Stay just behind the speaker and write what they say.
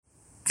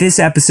This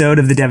episode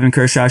of the Devin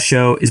Kershaw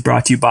Show is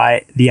brought to you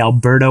by the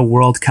Alberta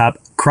World Cup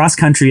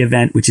cross-country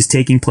event, which is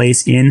taking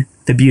place in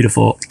the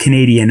beautiful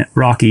Canadian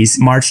Rockies,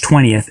 March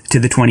 20th to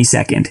the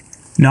 22nd.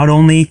 Not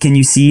only can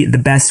you see the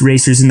best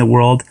racers in the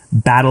world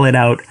battle it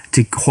out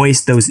to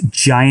hoist those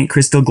giant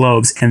crystal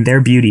globes and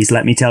their beauties,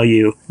 let me tell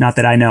you, not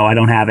that I know, I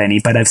don't have any,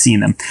 but I've seen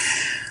them.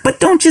 But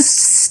don't just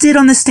sit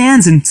on the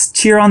stands and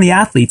cheer on the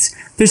athletes.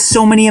 There's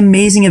so many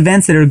amazing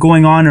events that are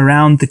going on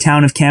around the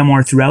town of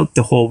Canmore throughout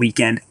the whole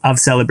weekend of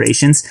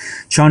celebrations.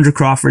 Chandra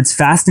Crawford's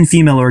Fast and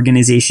Female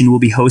organization will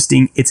be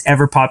hosting its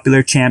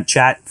ever-popular Champ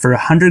Chat for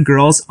 100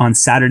 girls on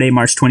Saturday,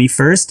 March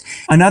 21st.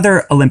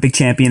 Another Olympic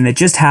champion that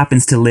just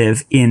happens to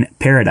live in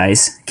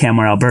Paradise,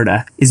 Canmore,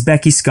 Alberta, is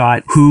Becky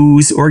Scott,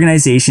 whose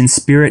organization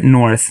Spirit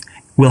North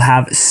will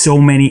have so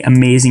many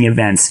amazing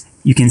events.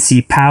 You can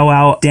see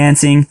powwow,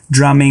 dancing,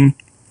 drumming,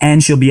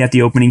 and she'll be at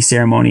the opening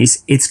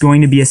ceremonies. It's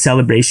going to be a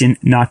celebration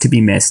not to be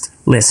missed.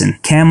 Listen,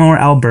 Canmore,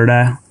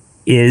 Alberta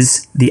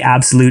is the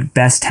absolute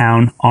best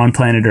town on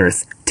planet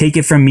Earth. Take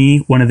it from me,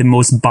 one of the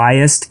most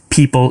biased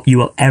people you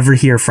will ever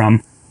hear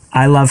from.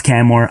 I love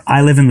Canmore.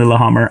 I live in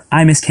Lillehammer.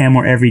 I miss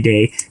Canmore every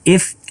day.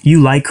 If you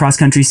like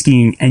cross-country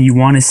skiing and you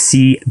want to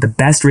see the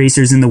best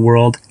racers in the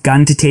world,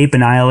 gun to tape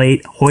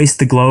annihilate, hoist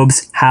the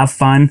globes, have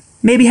fun,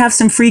 maybe have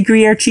some free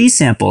Gruyere cheese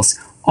samples,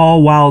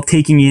 all while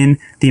taking in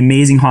the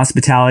amazing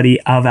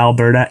hospitality of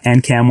Alberta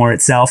and Canmore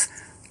itself,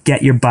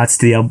 get your butts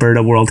to the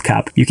Alberta World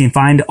Cup. You can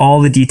find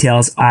all the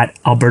details at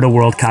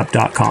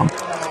albertaworldcup.com.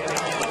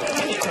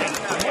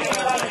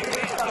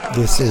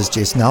 This is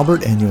Jason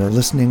Albert, and you are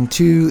listening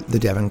to The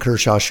Devin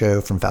Kershaw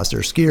Show from Faster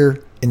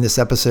Skier. In this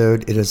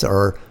episode, it is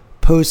our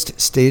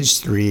post-Stage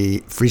 3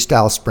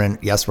 freestyle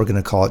sprint. Yes, we're going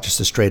to call it just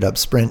a straight-up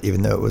sprint,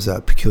 even though it was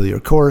a peculiar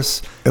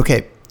course.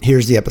 Okay,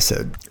 here's the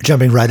episode.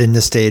 Jumping right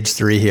into Stage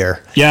 3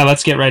 here. Yeah,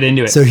 let's get right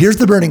into it. So here's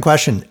the burning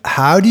question.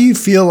 How do you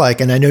feel like,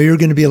 and I know you're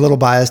going to be a little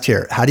biased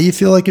here, how do you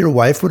feel like your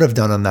wife would have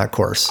done on that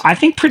course? I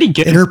think pretty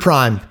good. In her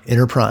prime.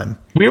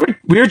 We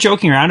were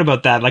joking around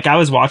about that. Like, I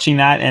was watching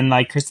that, and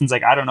like Kristen's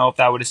like, I don't know if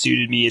that would have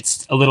suited me.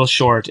 It's a little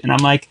short. And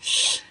I'm like,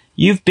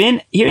 here's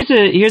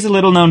a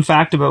little known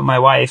fact about my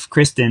wife,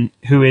 Kristen,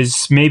 who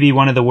is maybe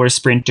one of the worst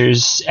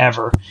sprinters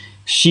ever.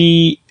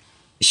 She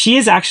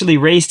has actually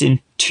raced in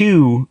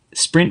 2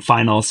 sprint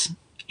finals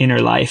in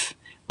her life,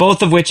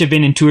 both of which have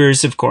been in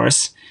tours, of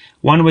course.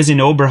 One was in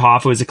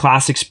Oberhof. It was a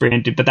classic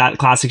sprint, but that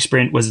classic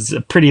sprint was a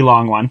pretty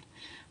long one.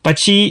 But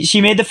she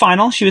made the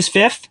final. She was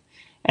 5th.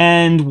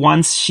 And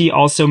once she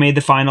also made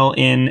the final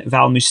in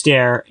Val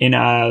Muster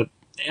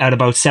at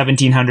about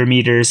 1,700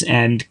 meters,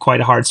 and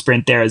quite a hard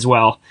sprint there as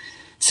well.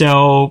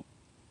 So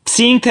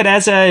seeing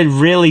Teresa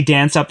really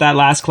dance up that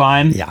last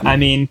climb, yeah. I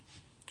mean,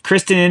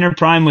 Kristen in her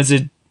prime was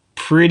a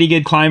pretty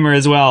good climber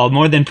as well.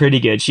 More than pretty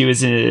good. She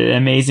was an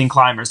amazing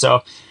climber.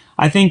 So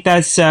I think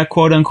that's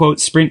quote unquote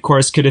sprint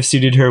course could have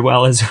suited her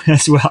well as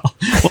well.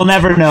 We'll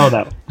never know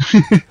though.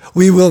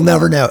 We will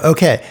never know.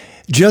 Okay.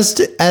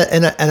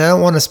 And I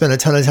don't want to spend a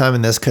ton of time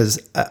in this because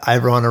I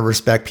want to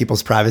respect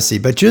people's privacy,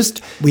 but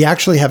we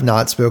actually have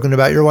not spoken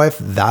about your wife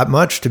that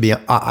much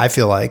I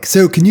feel like.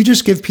 So can you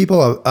just give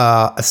people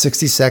a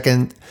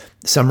 60-second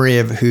summary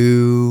of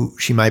who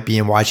she might be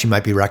and why she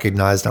might be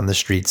recognized on the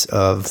streets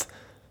of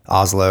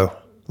Oslo,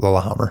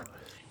 Lillehammer?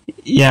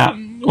 Yeah.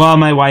 Well,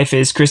 my wife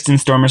is Kristen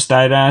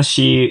Stormerstad.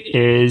 She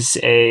is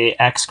a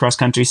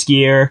ex-cross-country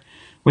skier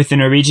with the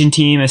Norwegian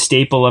team, a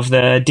staple of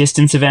the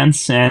distance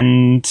events,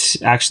 and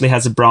actually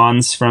has a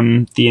bronze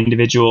from the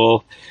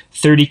individual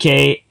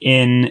 30K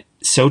in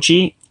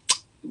Sochi,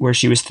 where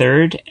she was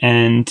 3rd.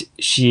 And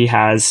she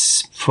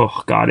has,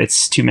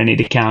 it's too many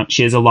to count.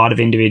 She has a lot of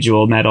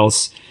individual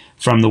medals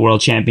from the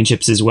World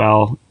Championships as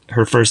well.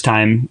 Her first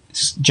time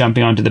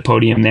jumping onto the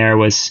podium there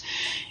was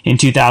in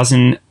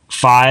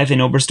 2005 in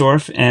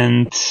Oberstdorf.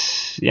 And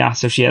yeah,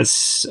 so she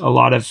has a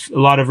lot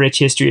of rich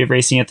history of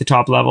racing at the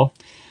top level.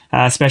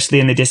 Especially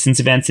in the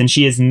distance events, and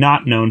she is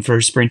not known for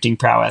her sprinting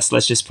prowess.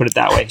 Let's just put it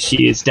that way.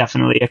 She is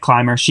definitely a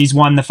climber. She's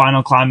won the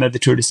final climb of the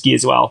Tour de Ski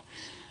as well,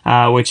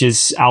 which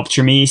is Alpe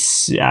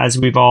Tremise, as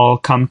we've all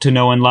come to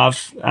know and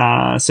love.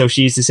 So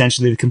she's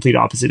essentially the complete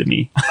opposite of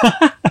me.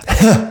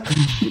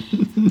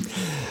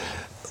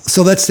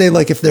 So let's say,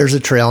 like, if there's a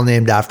trail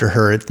named after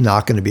her, it's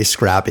not going to be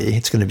scrappy.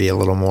 It's going to be a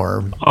little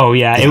more. Oh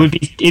yeah, it'd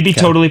be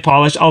totally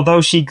polished.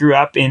 Although she grew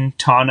up in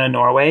Tana,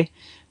 Norway.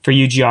 For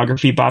you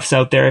geography buffs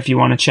out there, if you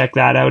want to check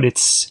that out,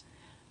 it's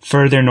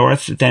further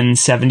north than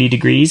 70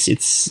 degrees.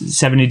 It's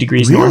 70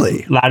 degrees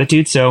north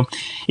latitude. So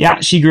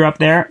yeah, she grew up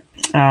there.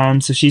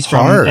 So she's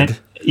from hard.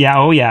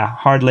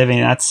 Hard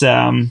living. That's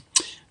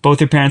both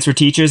her parents were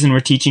teachers and were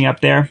teaching up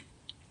there.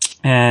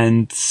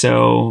 And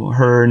so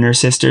her and her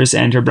sisters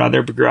and her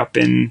brother grew up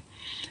in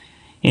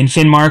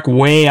Finnmark,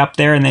 way up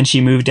there, and then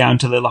she moved down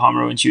to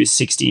Lillehammer when she was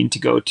 16 to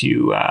go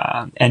to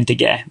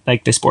NTG,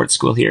 like the sports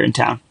school here in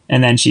town.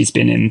 And then she's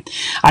been in,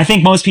 I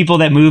think most people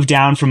that move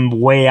down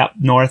from way up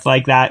north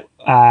like that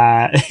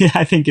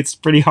I think it's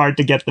pretty hard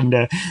to get them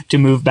to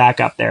move back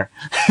up there.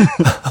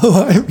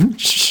 Oh, I'm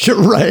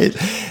sure. Right.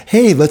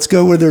 Hey, let's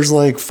go where there's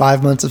like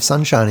 5 months of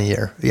sunshine a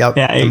year. Yep.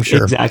 Yeah, I'm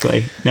sure.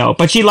 exactly. No,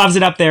 but she loves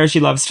it up there. She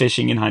loves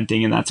fishing and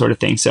hunting and that sort of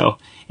thing. So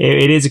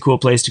it is a cool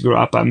place to grow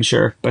up, I'm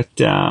sure. But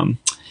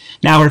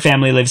now her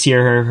family lives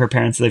here. Her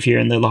parents live here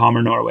in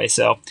Lillehammer, Norway.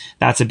 So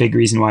that's a big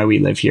reason why we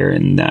live here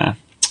in the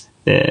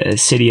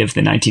city of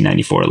the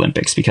 1994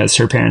 Olympics, because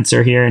her parents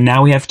are here and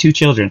now we have 2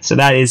 children. So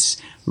that is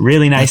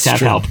really nice to have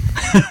help.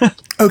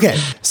 Okay.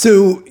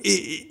 So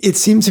it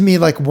seemed to me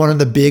like one of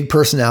the big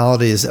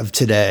personalities of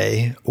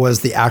today was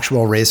the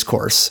actual race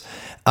course.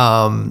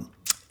 And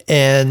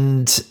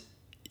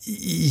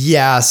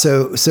yeah,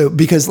 so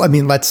because, I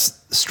mean, let's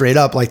straight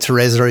up, like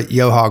Therese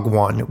Johaug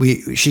won.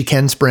 She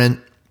can sprint.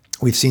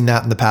 We've seen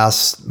that in the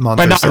past month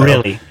but or not so.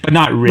 really. But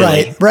not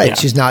really. Right. Yeah.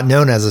 She's not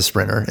known as a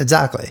sprinter.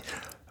 Exactly.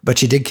 But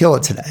she did kill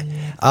it today.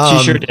 She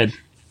sure did.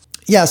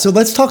 Yeah, so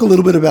let's talk a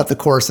little bit about the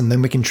course, and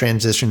then we can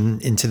transition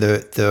into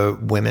the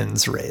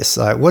women's race.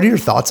 What are your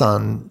thoughts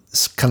on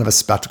kind of a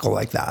spectacle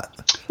like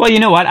that? Well, you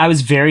know what? I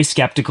was very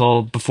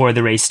skeptical before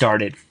the race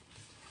started.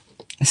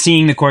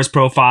 Seeing the course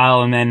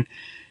profile and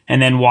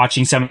then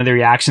watching some of the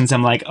reactions,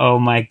 I'm like, oh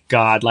my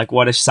God, like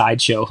what a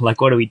sideshow.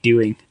 Like, what are we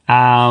doing?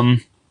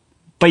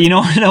 But you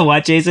know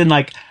what, Jason?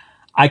 Like,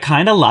 I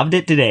kind of loved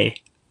it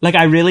today. Like,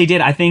 I really did.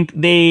 I think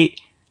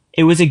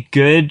it was a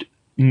good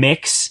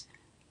mix.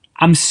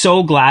 I'm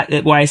so glad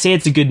that why I say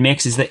it's a good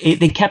mix is that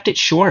they kept it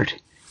short.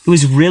 It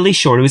was really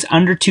short. It was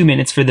under 2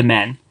 minutes for the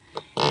men,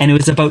 and it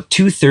was about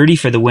 2:30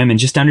 for the women,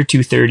 just under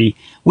 2:30,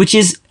 which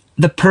is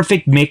the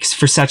perfect mix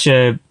for such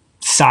a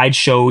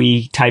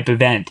sideshowy type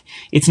event.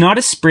 It's not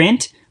a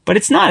sprint, but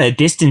it's not a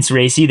distance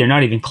race either,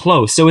 not even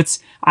close. So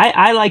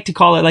I like to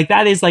call it like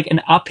that is like an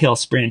uphill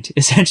sprint,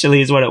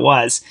 essentially is what it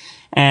was.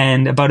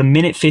 And about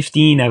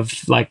 1:15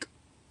 of like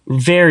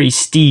very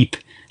steep.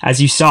 As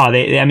you saw,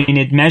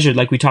 it measured,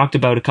 like we talked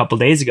about a couple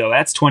days ago,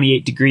 that's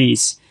 28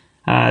 degrees,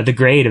 the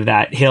grade of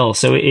that hill.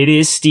 So it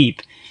is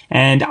steep.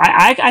 And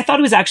I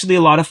thought it was actually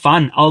a lot of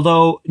fun,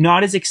 although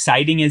not as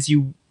exciting as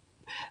you,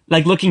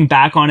 like looking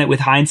back on it with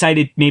hindsight,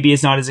 it maybe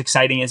is not as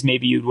exciting as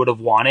maybe you would have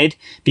wanted,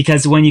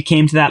 because when you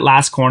came to that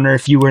last corner,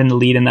 if you were in the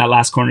lead in that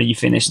last corner, you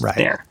finished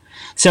there.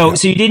 So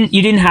you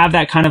didn't have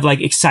that kind of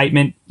like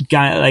excitement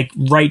like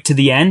right to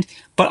the end,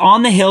 but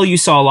on the hill, you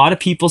saw a lot of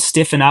people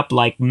stiffen up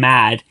like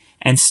mad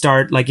and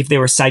start, like if they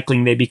were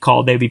cycling, they'd be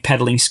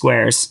pedaling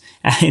squares.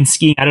 In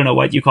skiing, I don't know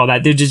what you call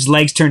that. Their just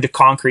legs turned to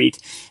concrete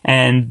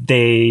and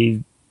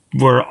they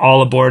were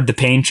all aboard the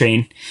pain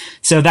train.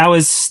 So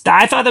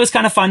I thought that was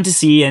kind of fun to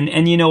see.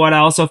 And you know what? I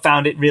also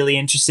found it really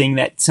interesting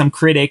that some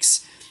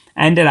critics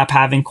ended up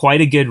having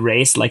quite a good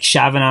race. Like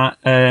Shavana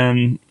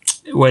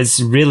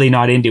was really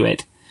not into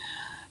it.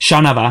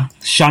 Shanava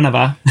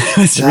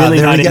was really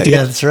not into it.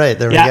 Yeah, that's right.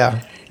 There we go.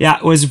 Yeah,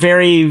 was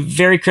very,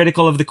 very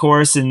critical of the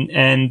course,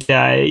 and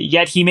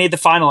yet he made the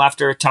final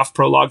after a tough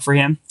prologue for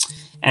him.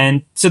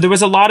 And so there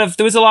was a lot of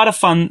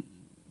fun.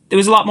 It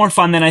was a lot more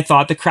fun than I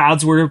thought. The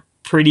crowds were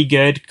pretty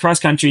good. Cross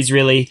country's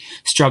really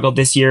struggled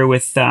this year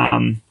with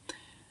how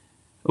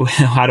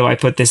do I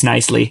put this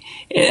nicely?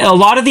 A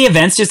lot of the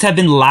events just have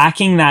been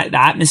lacking that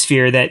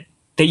atmosphere that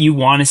you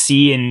want to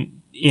see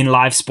in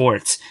live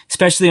sports,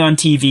 especially on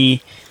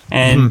TV.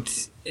 And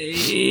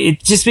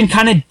it's just been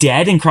kind of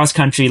dead in cross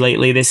country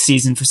lately this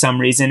season for some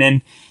reason.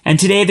 And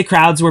today the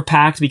crowds were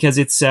packed because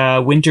it's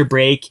winter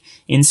break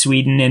in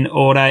Sweden, and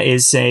Åre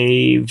is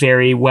a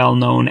very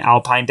well-known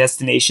alpine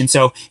destination.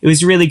 So it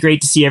was really great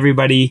to see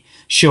everybody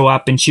show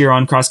up and cheer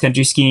on cross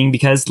country skiing,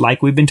 because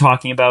like we've been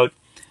talking about,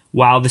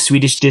 while the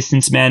Swedish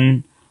distance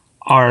men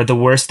are the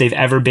worst they've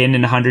ever been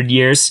in 100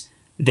 years,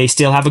 they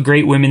still have a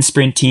great women's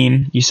sprint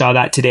team. You saw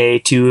that today,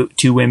 two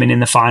women in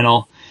the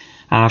final.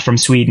 From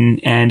Sweden,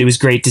 and it was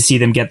great to see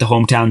them get the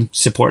hometown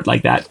support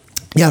like that.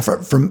 Yeah,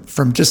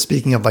 from just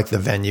speaking of like the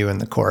venue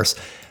and the course,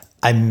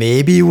 I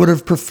maybe would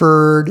have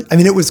preferred. I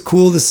mean, it was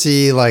cool to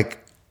see like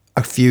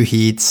a few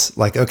heats.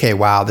 Like, okay,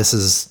 wow, this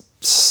is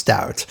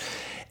stout,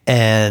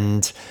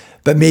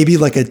 but maybe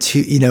like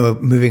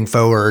moving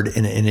forward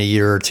in a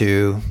year or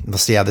two, we'll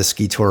see how the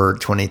ski tour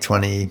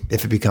 2020,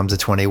 if it becomes a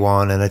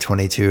 21 and a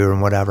 22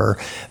 and whatever,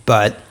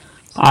 but.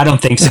 I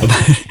don't think so,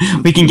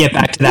 but we can get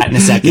back to that in a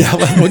second.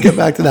 Yeah, we'll get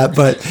back to that.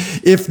 But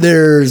if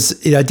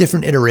there's a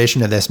different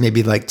iteration of this,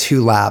 maybe like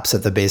 2 laps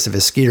at the base of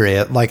a ski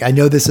area, like I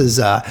know this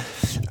is,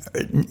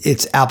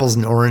 it's apples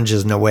and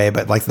oranges in a way,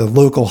 but like the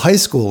local high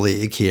school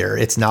league here,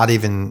 it's not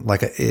even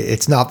like,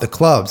 it's not the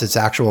clubs, it's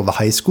the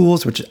high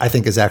schools, which I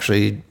think is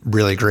actually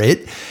really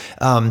great.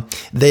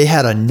 They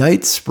had a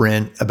night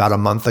sprint about a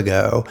month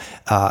ago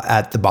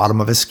at the bottom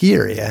of a ski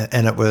area,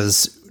 and it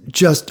was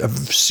just a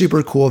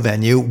super cool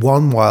venue.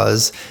 One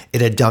was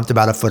it had dumped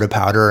about a foot of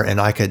powder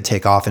and I could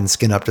take off and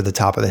skin up to the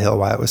top of the hill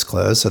while it was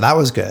closed. So that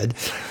was good.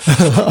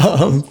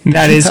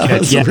 That is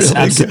good. Yes, really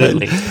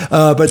absolutely. Good.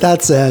 But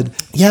that said,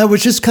 yeah, it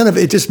was just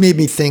it just made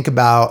me think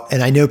about,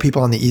 and I know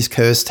people on the East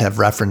Coast have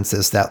referenced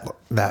this, that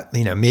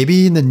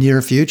maybe in the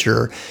near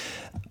future,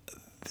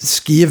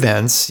 ski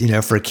events,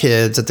 for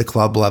kids at the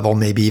club level,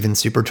 maybe even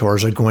super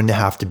tours, are going to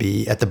have to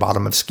be at the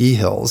bottom of ski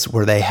hills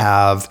where they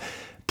have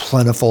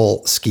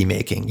plentiful ski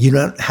making. You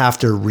don't have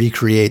to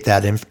recreate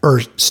that, or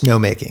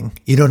snowmaking.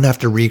 You don't have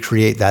to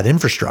recreate that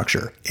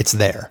infrastructure. It's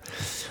there.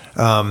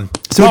 So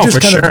it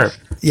just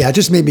it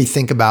just made me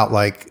think about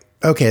like,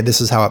 okay, this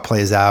is how it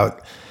plays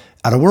out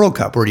at a World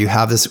Cup, where you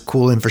have this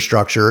cool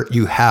infrastructure,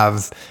 you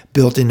have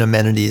built-in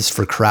amenities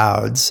for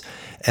crowds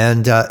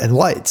and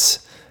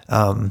lights.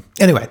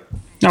 Anyway.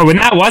 No, and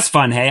that was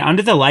fun. Hey,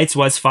 Under the Lights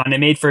was fun. It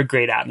made for a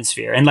great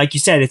atmosphere. And like you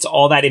said, it's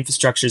all that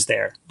infrastructure's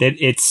there.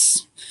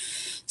 It's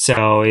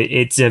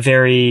a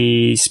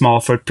very small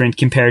footprint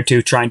compared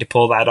to trying to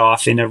pull that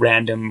off in a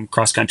random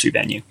cross-country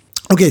venue.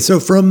 Okay, so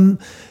from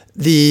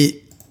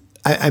we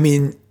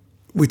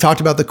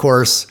talked about the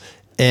course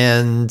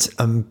and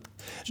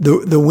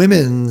the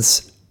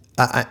women's,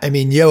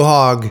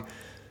 Johaug,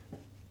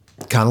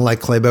 kind of like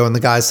Klæbo on the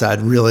guy's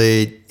side,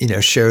 really,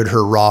 showed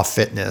her raw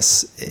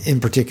fitness, in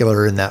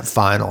particular in that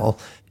final.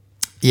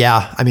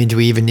 Yeah, do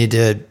we even need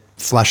to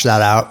flesh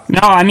that out? No,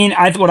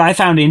 what I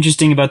found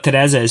interesting about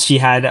Teresa is she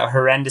had a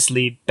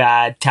horrendously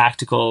bad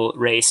tactical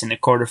race in the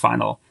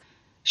quarterfinal.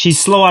 She's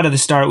slow out of the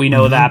start, we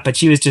know that, but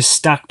she was just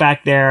stuck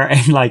back there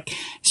and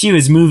she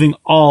was moving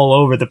all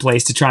over the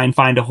place to try and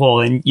find a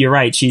hole. And you're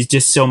right, she's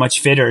just so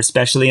much fitter,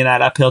 especially in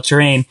that uphill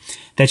terrain,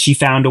 that she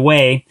found a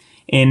way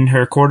in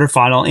her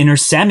quarterfinal. In her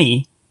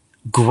semi,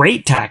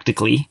 great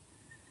tactically,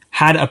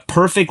 had a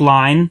perfect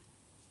line,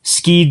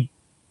 skied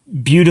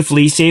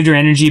beautifully, saved her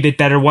energy a bit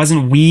better,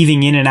 wasn't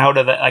weaving in and out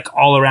of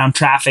all around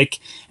traffic,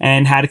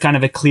 and had kind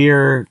of a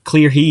clear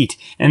heat.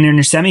 And in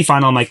her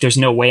semifinal, I'm like, there's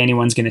no way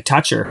anyone's going to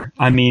touch her.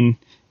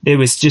 It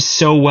was just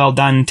so well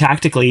done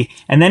tactically.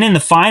 And then in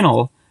the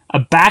final,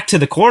 back to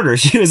the quarter,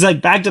 she was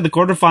back to the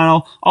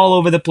quarterfinal, all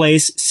over the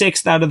place,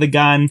 sixth out of the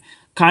gun,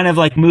 kind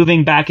of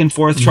moving back and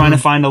forth, trying to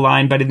find a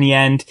line. But at the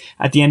end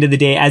of the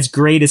day, as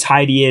great as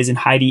Heidi is, and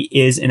Heidi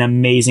is an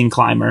amazing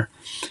climber,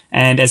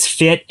 and as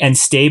fit and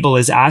stable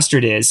as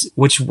Astrid is,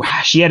 which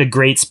she had a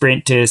great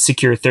sprint to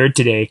secure third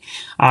today.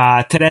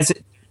 Teresa,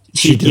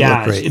 she did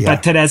look great,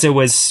 but Teresa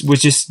was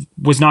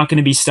not going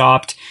to be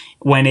stopped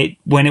when it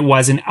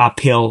was an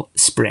uphill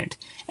sprint.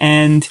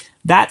 And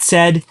that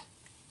said,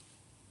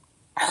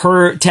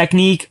 her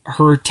technique,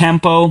 her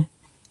tempo,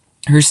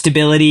 her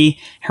stability,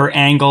 her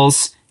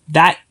angles,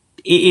 that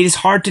it is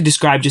hard to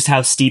describe just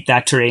how steep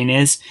that terrain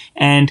is.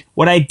 And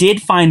what I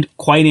did find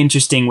quite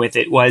interesting with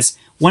it was,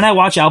 when I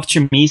watch Alpe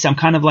Tremisse, I'm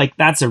kind of like,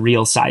 that's a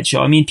real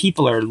sideshow.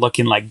 People are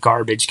looking like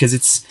garbage because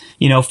it's,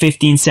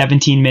 15,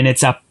 17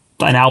 minutes up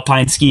an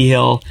alpine ski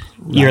hill.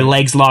 Right. Your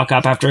legs lock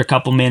up after a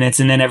couple minutes,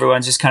 and then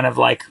everyone's just kind of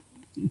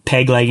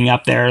peg legging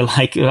up there,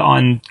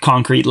 on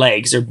concrete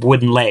legs or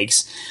wooden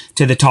legs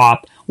to the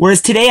top.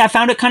 Whereas today I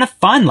found it kind of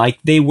fun.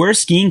 They were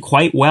skiing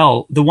quite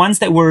well. The ones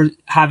that were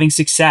having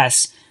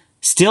success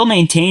still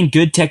maintained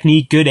good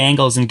technique, good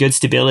angles, and good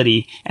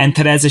stability. And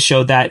Teresa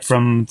showed that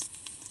from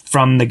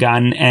the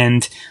gun.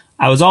 And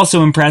I was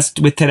also impressed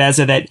with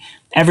Teresa that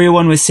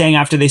everyone was saying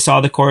after they saw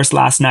the course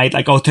last night,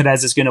 oh,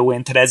 Teresa's going to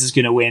win. Teresa's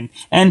going to win.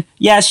 And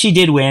yes, she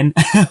did win,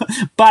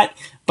 but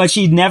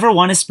she'd never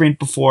won a sprint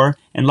before.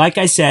 And like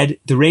I said,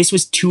 the race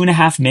was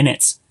 2.5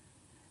 minutes.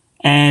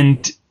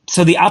 And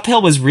so the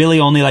uphill was really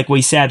only, like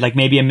we said,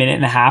 maybe a minute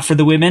and a half for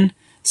the women.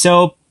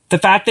 So the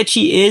fact that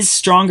she is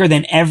stronger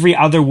than every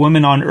other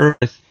woman on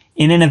earth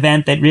in an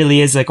event that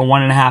really is a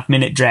 1.5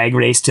 minute drag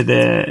race to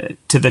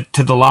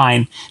the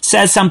line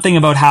says something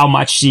about how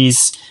much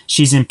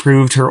she's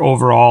improved her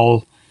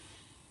overall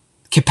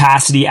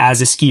capacity as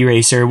a ski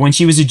racer. When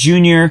she was a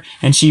junior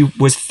and she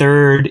was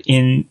third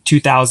in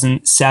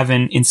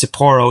 2007 in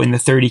Sapporo in the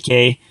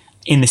 30K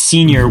in the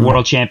senior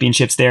world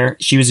championships there,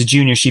 she was a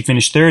junior. She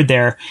finished third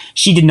there.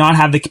 She did not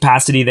have the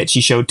capacity that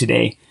she showed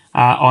today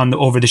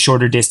over the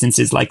shorter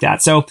distances like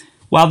that. So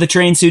while the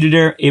terrain suited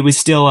her, it was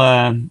still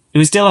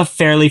a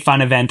fairly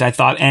fun event, I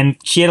thought. And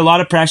she had a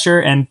lot of pressure,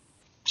 and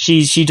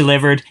she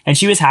delivered, and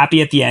she was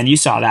happy at the end. You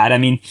saw that.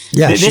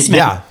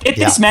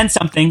 This meant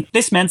something.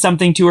 This meant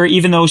something to her,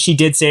 even though she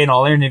did say in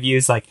all her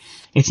interviews,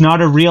 it's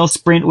not a real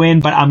sprint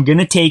win, but I'm going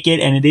to take it.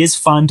 And it is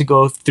fun to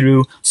go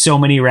through so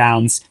many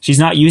rounds. She's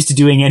not used to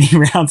doing any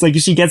rounds. If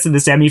she gets to the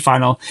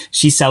semifinal,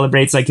 she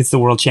celebrates like it's the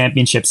world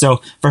championship.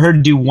 So for her to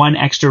do one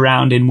extra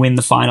round and win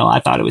the final, I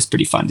thought it was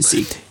pretty fun to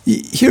see.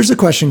 Here's a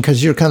question,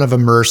 because you're kind of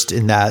immersed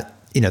in that,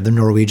 the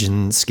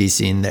Norwegian ski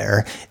scene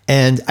there.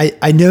 And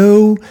I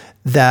know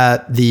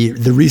that the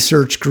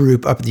research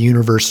group up at the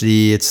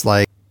university, it's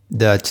like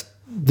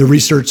the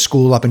research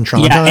school up in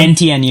Trondheim. Yeah,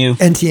 NTNU.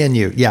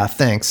 NTNU. Yeah,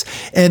 thanks.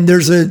 And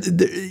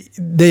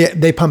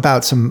they pump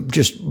out some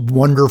just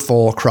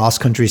wonderful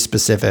cross-country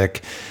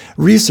specific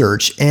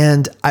research.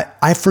 And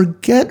I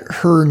forget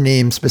her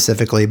name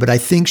specifically, but I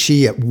think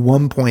she at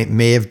one point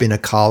may have been a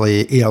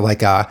colleague,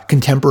 a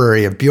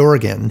contemporary of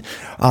Bjørgen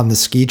on the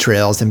ski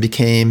trails, and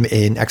became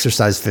an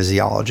exercise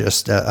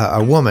physiologist,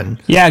 a woman.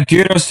 Yeah,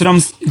 Guro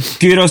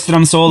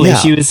Stromsoli.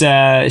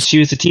 Yeah. She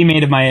was a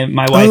teammate of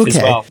my wife as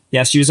well.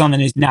 Yeah, she was on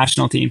the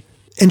national team.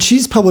 And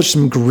she's published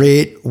some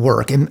great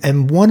work.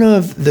 And one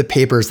of the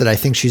papers that I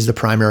think she's the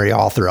primary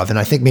author of, and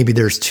I think maybe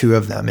there's two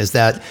of them, is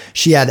that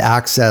she had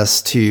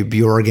access to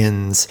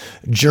Bjorgen's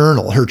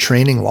journal, her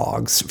training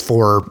logs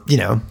for,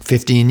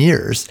 15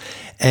 years,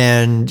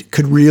 and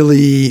could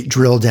really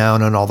drill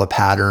down on all the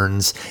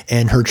patterns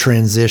and her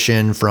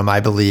transition from, I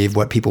believe,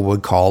 what people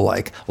would call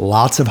like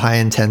lots of high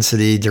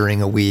intensity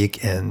during a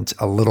week and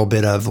a little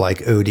bit of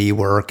like OD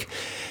work,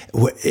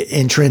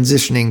 and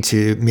transitioning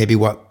to maybe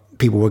what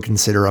people would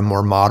consider a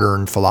more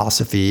modern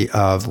philosophy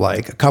of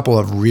like a couple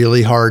of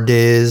really hard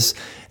days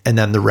and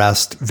then the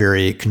rest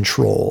very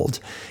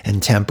controlled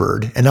and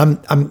tempered. And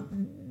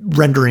I'm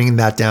rendering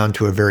that down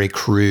to a very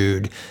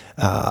crude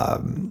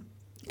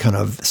kind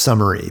of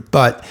summary.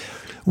 But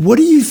what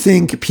do you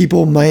think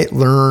people might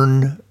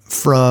learn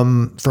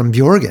from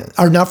Bjorgen,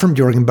 or not from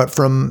Bjorgen, but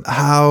from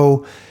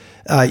how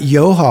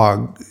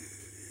Johaug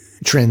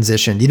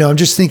transitioned? I'm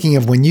just thinking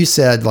of when you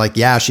said like,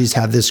 yeah, she's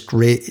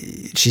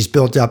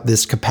built up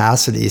this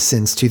capacity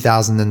since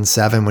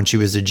 2007 when she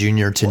was a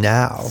junior to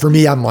now. For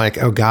me, I'm like,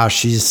 oh gosh,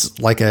 she's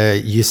like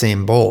a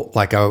Usain Bolt,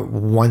 like a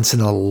once in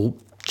a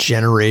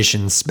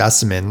generation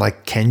specimen.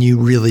 Like, can you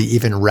really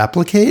even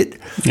replicate?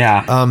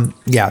 Yeah.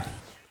 Yeah.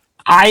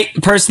 I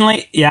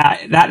personally,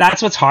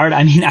 that's what's hard.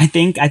 I mean, I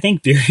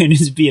think Bjorgen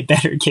is be a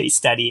better case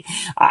study.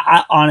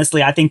 I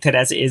honestly, I think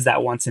Teresa is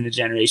that once in a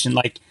generation.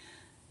 Like,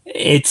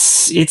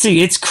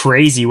 it's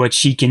crazy what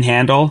she can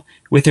handle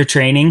with her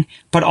training,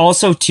 but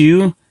also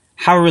too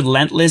how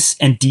relentless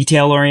and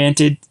detail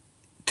oriented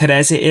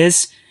Teresa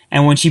is.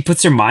 And when she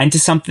puts her mind to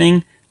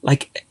something,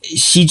 like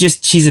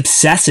she's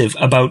obsessive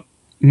about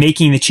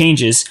making the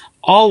changes,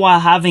 all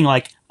while having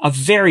like a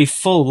very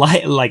full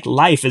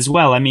life as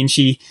well. I mean,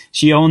 she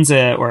owns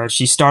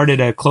she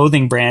started a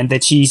clothing brand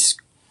that she's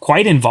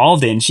quite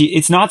involved in.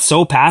 It's not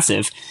so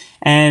passive,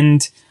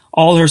 and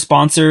all her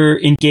sponsor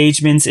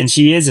engagements, and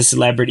she is a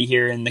celebrity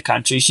here in the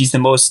country. She's the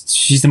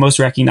most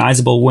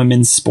recognizable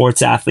women's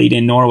sports athlete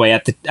in Norway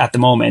at the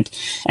moment.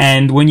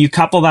 And when you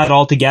couple that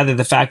all together,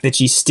 the fact that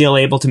she's still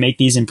able to make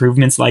these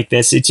improvements like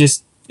this, it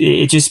just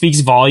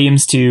speaks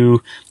volumes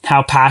to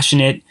how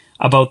passionate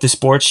about the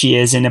sport she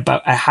is, and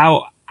about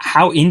how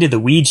into the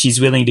weeds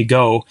she's willing to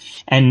go,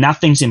 and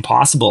nothing's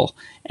impossible.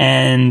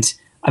 And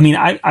I mean,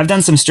 I've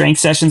done some strength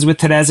sessions with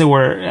Teresa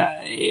where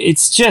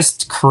it's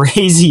just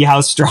crazy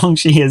how strong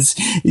she is,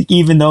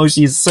 even though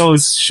she's so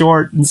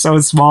short and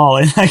so small.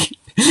 And like,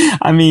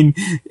 I mean,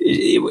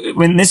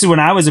 when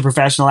I was a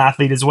professional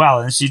athlete as well,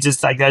 and she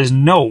just like, there's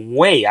no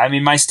way. I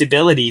mean, my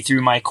stability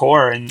through my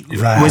core and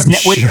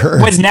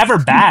was never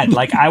bad.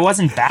 Like, I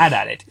wasn't bad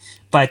at it,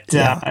 but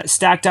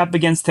stacked up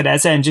against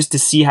Teresa, and just to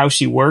see how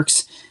she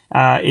works,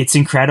 it's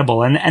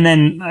incredible. And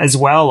then as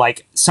well,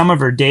 like some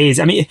of her days,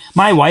 I mean,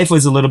 my wife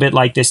was a little bit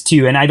like this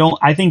too. And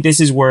I think this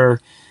is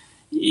where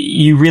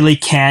you really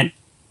can't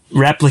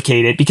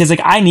replicate it, because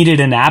like I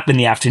needed a nap in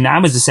the afternoon. I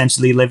was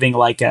essentially living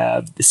like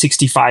a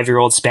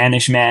 65-year-old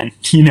Spanish man,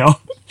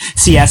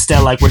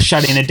 siesta, like we're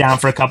shutting it down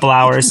for a couple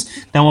hours.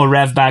 Then we'll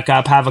rev back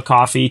up, have a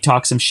coffee,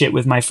 talk some shit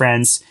with my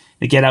friends,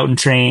 get out and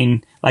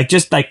train, like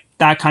just like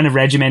that kind of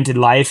regimented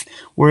life.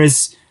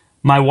 Whereas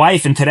my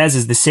wife and Teresa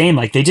is the same.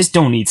 Like, they just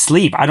don't need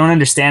sleep. I don't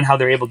understand how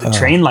they're able to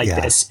train like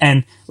this.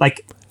 And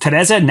like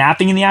Teresa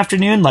napping in the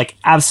afternoon, like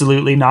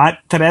absolutely not.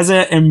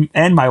 Teresa and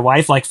my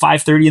wife, like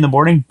 5:30 in the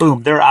morning,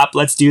 boom, they're up.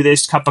 Let's do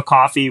this. Cup of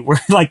coffee. We're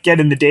like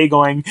getting the day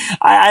going.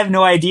 I have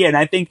no idea. And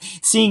I think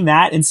seeing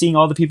that and seeing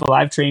all the people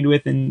I've trained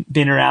with and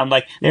been around,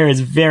 like there is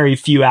very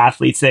few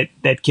athletes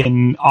that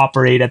can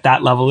operate at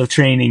that level of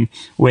training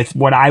with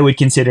what I would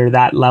consider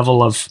that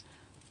level of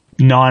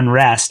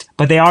non-rest,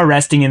 but they are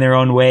resting in their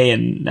own way.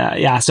 And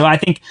so I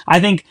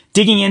think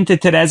digging into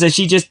Teresa,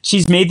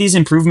 she's made these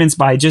improvements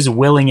by just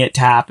willing it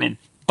to happen.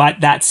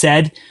 But that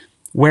said,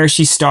 where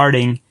she's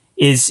starting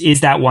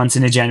is that once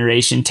in a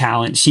generation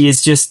talent. She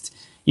is just,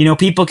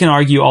 people can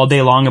argue all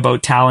day long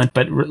about talent,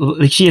 but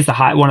she is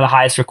one of the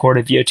highest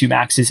recorded VO2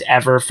 maxes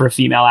ever for a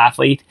female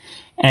athlete.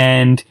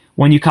 And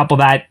when you couple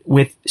that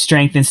with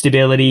strength and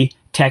stability,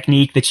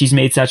 technique that she's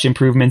made such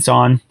improvements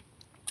on,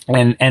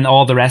 and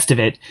all the rest of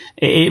it,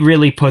 it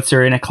really puts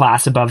her in a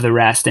class above the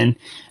rest. And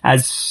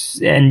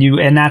that's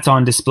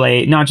on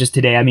display, not just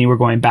today. I mean, we're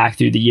going back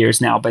through the years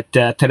now, but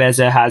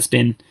Teresa has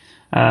been,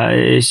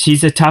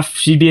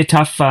 she'd be a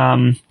tough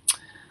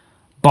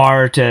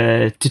bar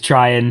to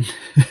try and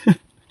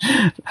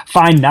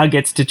find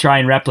nuggets to try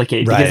and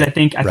replicate, because I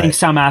think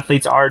some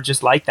athletes are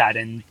just like that.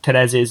 And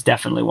Teresa is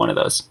definitely one of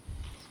those.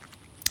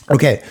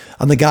 Okay.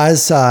 On the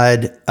guys'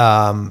 side,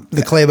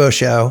 the Klæbo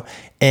show.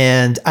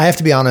 And I have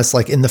to be honest,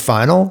 like in the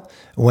final,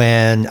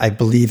 when I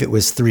believe it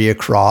was 3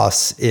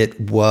 across, it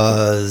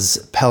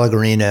was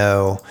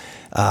Pellegrino,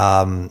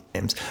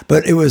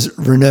 but it was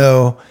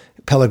Renault,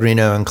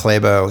 Pellegrino, and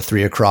Klæbo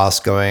 3 across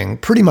going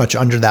pretty much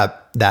under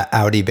that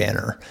Audi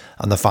banner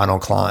on the final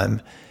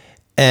climb.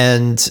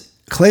 And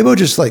Klæbo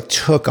just like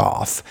took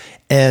off.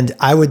 And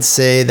I would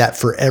say that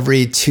for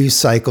every 2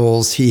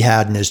 cycles he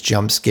had in his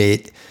jump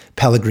skate,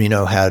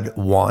 Pellegrino had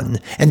 1.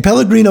 And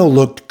Pellegrino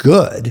looked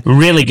good.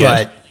 Really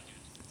good.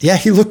 Yeah,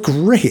 he looked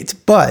great,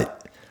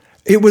 but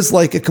it was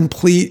like a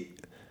complete,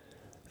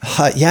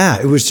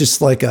 it was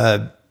just like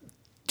a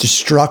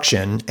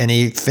destruction. And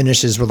he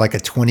finishes with like a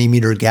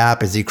 20-meter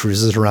gap as he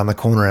cruises around the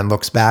corner and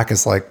looks back.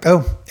 It's like,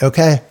 oh,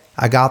 okay,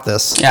 I got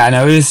this. Yeah,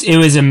 no, it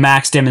was a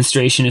max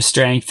demonstration of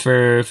strength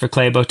for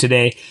Klæbo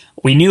today.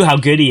 We knew how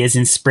good he is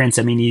in sprints.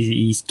 I mean,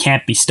 he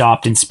can't be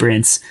stopped in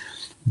sprints.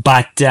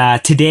 But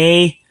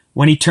today,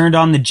 when he turned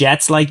on the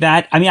jets like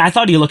that, I mean, I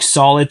thought he looked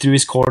solid through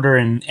his quarter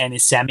and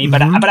his semi.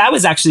 But I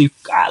was actually,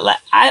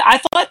 I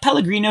thought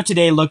Pellegrino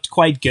today looked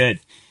quite good.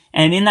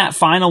 And in that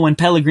final, when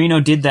Pellegrino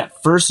did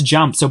that first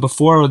jump, so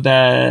before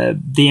the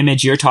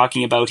image you're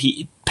talking about,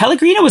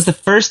 Pellegrino was the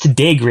first to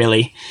dig,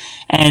 really.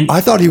 And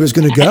I thought he was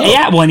going to go.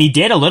 Yeah, well, and he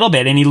did a little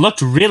bit, and he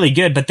looked really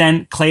good. But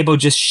then Klæbo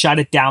just shut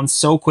it down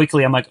so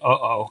quickly. I'm like,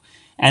 uh-oh.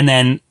 And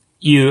then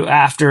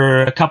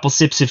after a couple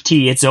sips of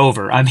tea, it's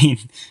over. I mean,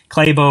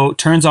 Klæbo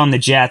turns on the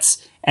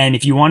jets, and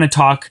if you want to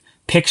talk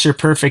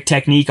picture-perfect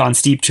technique on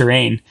steep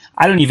terrain,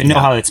 I don't even know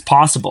how it's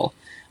possible.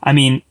 I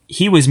mean,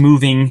 he was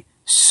moving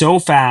so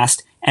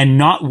fast and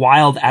not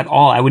wild at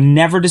all. I would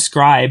never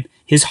describe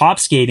his hop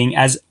skating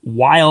as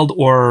wild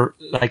or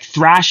like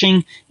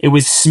thrashing. It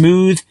was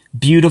smooth,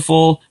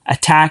 beautiful,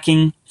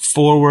 attacking,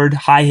 forward,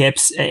 high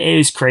hips. It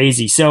was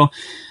crazy. So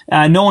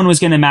no one was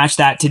going to match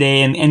that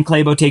today. And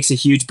Klæbo takes a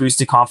huge boost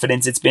of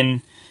confidence. It's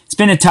been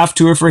a tough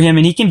tour for him,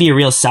 and he can be a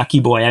real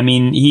sucky boy. I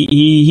mean,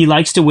 he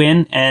likes to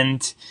win,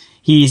 and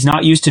he's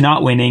not used to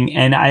not winning.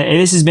 And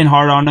this has been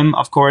hard on him,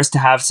 of course, to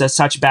have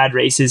such bad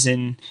races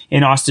in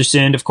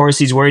Östersund. Of course,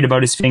 he's worried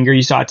about his finger.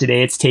 You saw it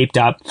today. It's taped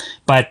up.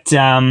 But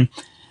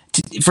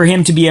for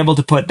him to be able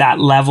to put that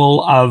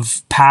level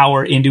of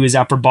power into his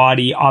upper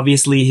body,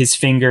 obviously his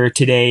finger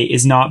today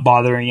is not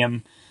bothering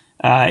him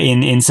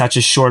in such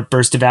a short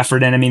burst of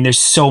effort. And I mean, there's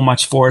so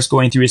much force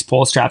going through his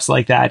pull straps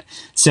like that.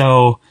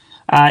 So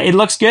it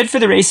looks good for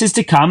the races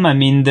to come. I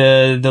mean,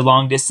 the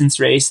long distance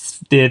race,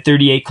 the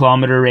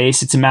 38-kilometer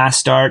race, it's a mass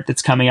start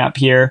that's coming up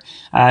here.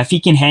 If he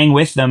can hang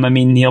with them, I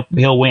mean,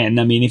 he'll win.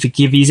 I mean, if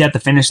he's at the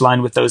finish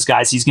line with those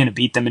guys, he's going to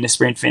beat them in a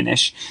sprint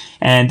finish.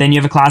 And then you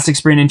have a classic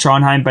sprint in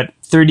Trondheim, but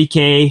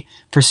 30K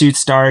pursuit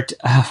start.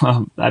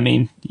 I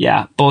mean,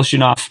 yeah,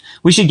 Bolsjunov.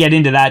 We should get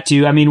into that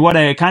too. I mean,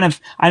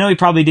 I know he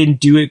probably didn't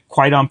do it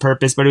quite on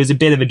purpose, but it was a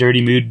bit of a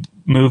dirty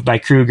move by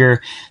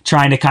Kruger,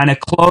 trying to kind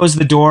of close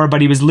the door, but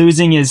he was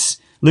losing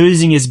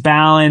his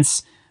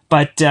balance.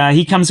 But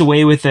he comes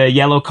away with a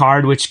yellow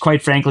card, which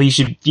quite frankly, he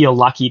should feel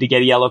lucky to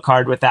get a yellow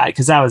card with that,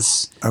 because that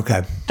was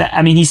okay.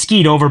 I mean, he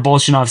skied over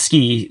Bolsjunov's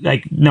ski,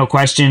 like no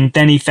question.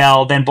 Then he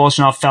fell. Then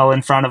Bolsjunov fell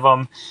in front of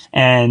him,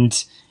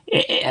 and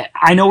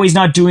I know he's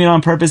not doing it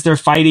on purpose. They're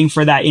fighting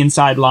for that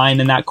inside line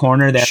in that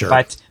corner there, sure.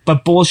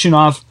 but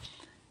Bolsjunov,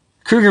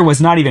 Kruger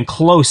was not even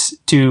close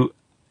to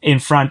in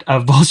front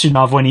of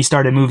Bolsjunov when he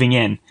started moving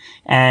in,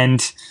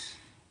 and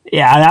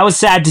yeah, that was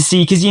sad to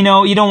see, because you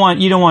don't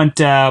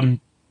want.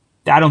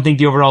 I don't think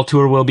the overall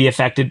tour will be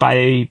affected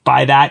by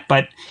that,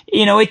 but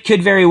it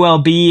could very well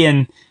be.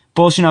 And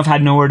Bolsjunov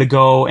had nowhere to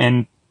go,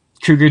 and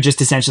Kruger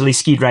just essentially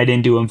skied right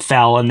into him,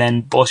 fell, and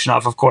then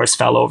Bolsjunov, of course,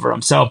 fell over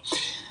him. So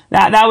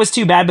that was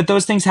too bad. But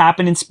those things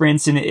happen in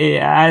sprints, and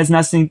it has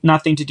nothing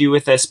to do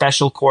with a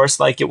special course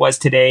like it was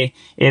today.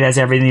 It has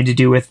everything to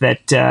do with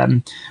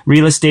that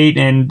real estate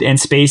and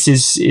space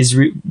is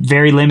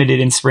very limited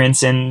in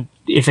sprints, and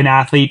if an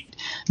athlete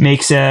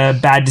makes a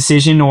bad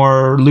decision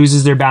or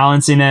loses their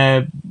balance in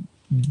a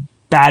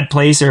bad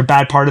place or a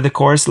bad part of the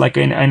course, like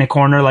in a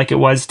corner like it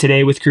was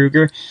today with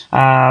Kruger,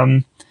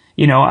 an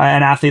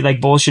athlete like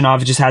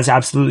Bolsjunov just has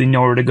absolutely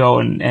nowhere to go,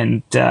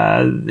 and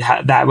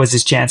that was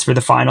his chance for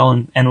the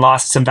final, and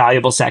lost some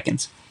valuable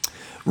seconds.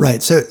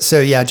 Right. So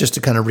yeah, just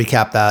to kind of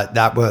recap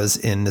that was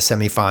in the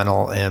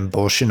semifinal, and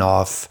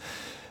Bolsjunov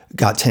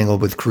got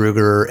tangled with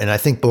Kruger, and I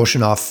think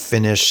Bolsjunov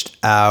finished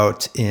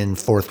out in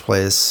fourth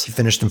place. He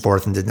finished in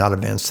fourth and did not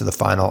advance to the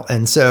final.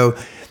 And so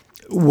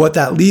what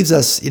that leaves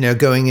us,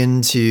 going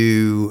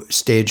into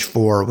stage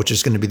 4, which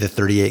is going to be the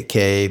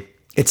 38K,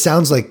 it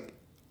sounds like,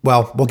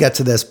 well, we'll get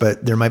to this,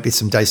 but there might be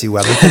some dicey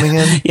weather coming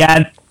in.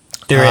 Yeah,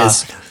 there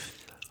is.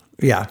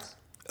 Yeah.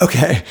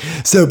 Okay.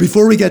 So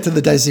before we get to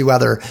the dicey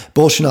weather,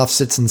 Bolsjunov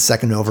sits in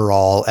second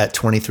overall at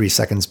 23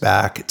 seconds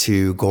back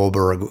to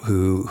Goldberg,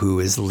 who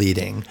is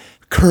leading.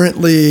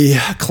 Currently,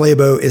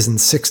 Klæbo is in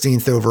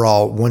 16th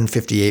overall,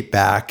 158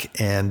 back,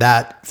 and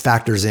that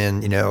factors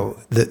in, the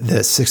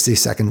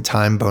 60-second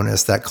time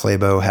bonus that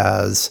Klæbo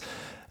has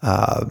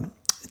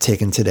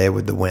taken today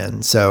with the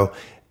win. So,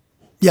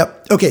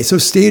 yep. Okay, so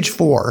stage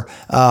 4,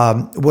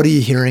 what are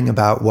you hearing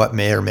about what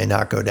may or may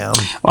not go down?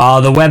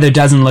 Well, the weather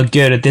doesn't look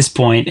good at this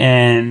point,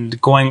 and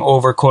going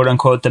over, quote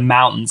unquote, the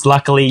mountains.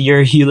 Luckily,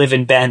 you live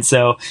in Bend,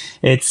 so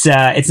it's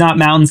not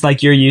mountains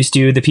like you're used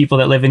to. The people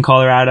that live in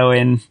Colorado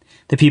and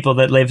the people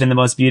that live in the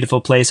most beautiful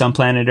place on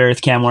planet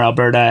Earth, Canmore,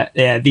 Alberta,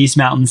 these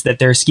mountains that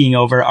they're skiing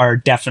over are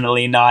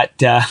definitely not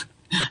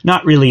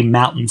really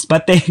mountains,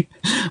 but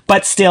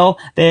still,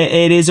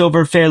 it is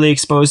over fairly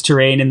exposed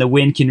terrain, and the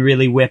wind can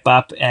really whip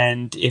up.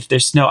 And if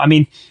there's snow, I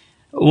mean,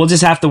 we'll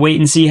just have to wait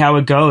and see how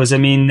it goes. I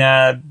mean,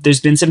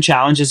 there's been some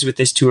challenges with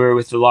this tour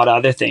with a lot of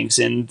other things,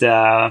 and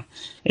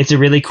it's a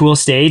really cool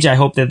stage. I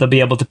hope that they'll be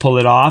able to pull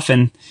it off.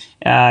 And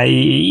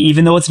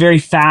even though it's very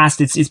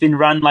fast, it's been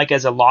run like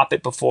as a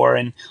loppet before,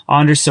 and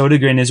Anders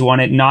Sodergren has won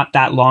it not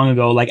that long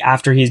ago, like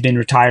after he's been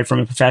retired from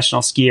a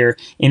professional skier,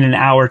 in an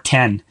hour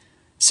 10.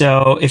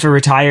 So if a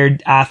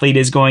retired athlete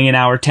is going an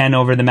hour 10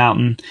 over the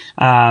mountain,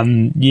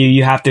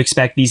 you have to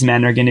expect these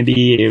men are going to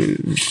be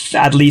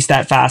at least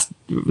that fast.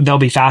 They'll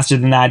be faster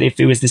than that if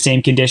it was the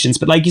same conditions.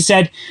 But like you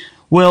said,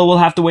 we'll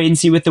have to wait and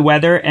see with the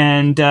weather,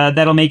 and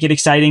that'll make it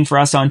exciting for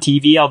us on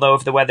TV. Although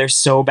if the weather's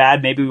so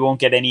bad, maybe we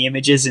won't get any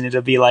images, and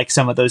it'll be like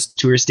some of those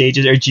tour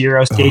stages or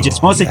Giro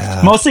stages. Mostly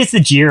it's the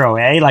Giro,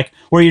 like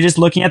where you're just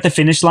looking at the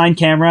finish line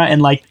camera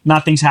and like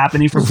nothing's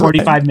happening for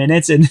 45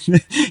 minutes, and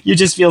you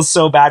just feel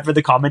so bad for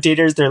the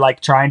commentators. They're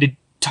like trying to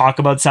talk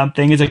about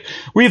something. It's like,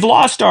 we've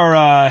lost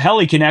our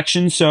heli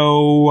connection,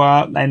 so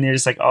and they're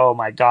just like, oh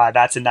my god,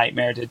 that's a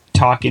nightmare to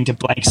talk into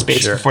blank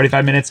space for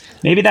 45 minutes.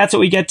 Maybe that's what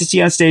we get to see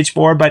on stage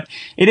 4, but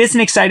it is an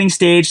exciting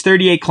stage.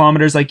 38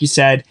 kilometers, like you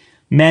said.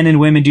 Men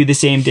and women do the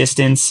same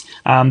distance.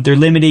 They're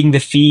limiting the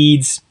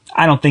feeds.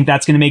 I don't think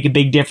that's going to make a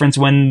big difference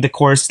when the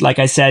course, like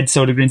I said,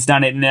 Sodergren's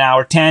done it in an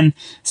hour 10,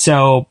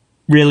 so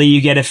really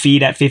you get a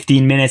feed at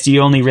 15 minutes.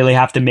 You only really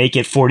have to make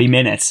it 40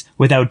 minutes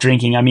without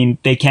drinking. I mean,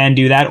 they can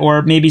do that,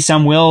 or maybe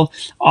some will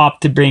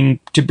opt to bring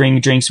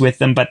drinks with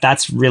them, but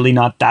that's really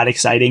not that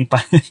exciting.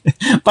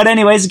 But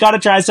anyways, got to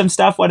try some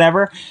stuff,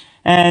 whatever.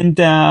 And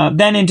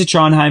then into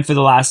Trondheim for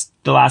the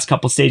last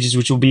couple stages,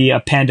 which will be a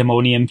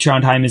pandemonium.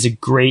 Trondheim is a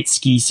great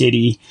ski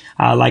city.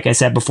 Like I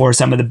said before,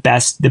 some of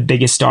the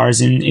biggest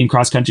stars in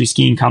cross-country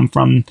skiing come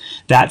from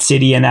that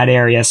city and that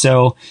area.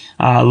 So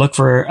look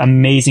for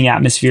amazing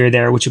atmosphere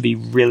there, which will be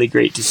really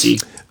great to see.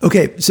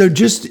 Okay, so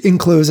just in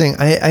closing,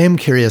 I am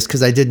curious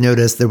because I did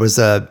notice there was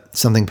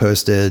something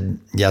posted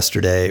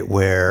yesterday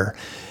where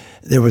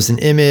there was an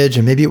image,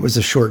 and maybe it was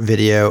a short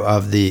video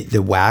of the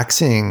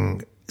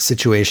waxing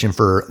situation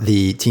for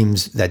the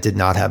teams that did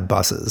not have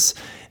buses,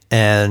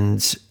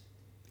 and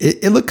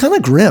it looked kind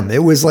of grim.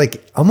 It was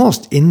like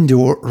almost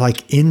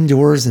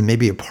indoors and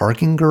maybe a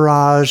parking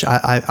garage.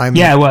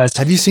 It was.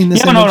 Have you seen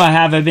this? Yeah, no, I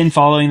have. I've been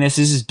following this.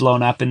 This is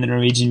blown up in the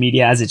Norwegian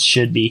media, as it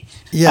should be.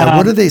 Yeah,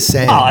 what are they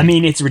saying? Oh, I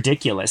mean, it's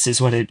ridiculous,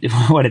 is what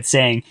it's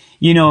saying.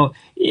 You know,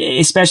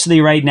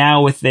 especially right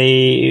now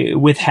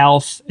with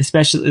health,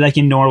 especially like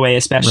in Norway,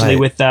 especially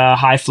with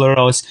high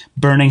fluoros,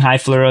 burning high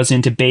fluoros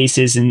into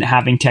bases and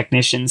having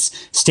technicians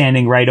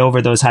standing right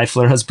over those high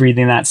fluoros,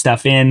 breathing that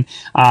stuff in.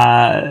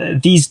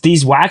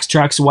 These wax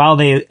trucks, while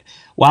it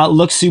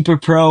looks super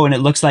pro and it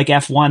looks like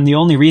F1, the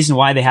only reason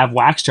why they have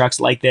wax trucks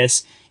like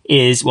this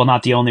is, well,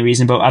 not the only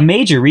reason, but a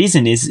major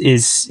reason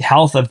is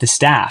health of the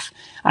staff.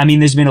 I mean,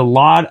 there's been a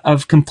lot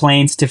of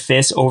complaints to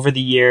FIS over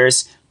the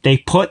years. They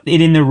put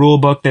it in the rule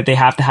book that they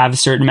have to have a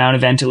certain amount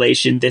of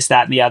ventilation, this,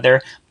 that, and the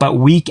other. But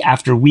week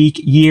after week,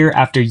 year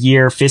after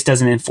year, FIS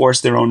doesn't enforce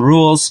their own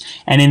rules.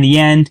 And in the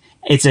end,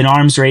 it's an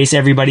arms race.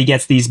 Everybody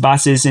gets these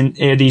buses and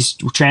these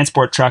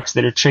transport trucks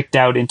that are tricked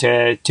out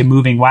into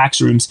moving wax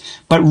rooms.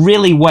 But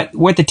really what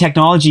the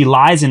technology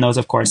lies in those,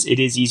 of course, it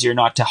is easier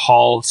not to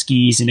haul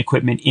skis and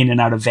equipment in and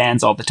out of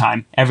vans all the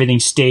time. Everything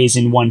stays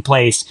in one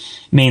place,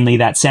 mainly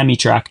that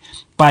semi-truck.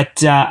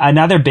 But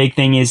another big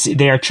thing is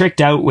they are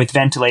tricked out with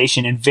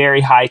ventilation and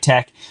very high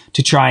tech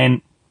to try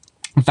and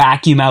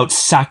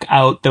suck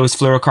out those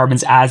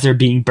fluorocarbons as they're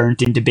being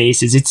burnt into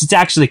bases. It's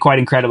actually quite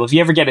incredible. If you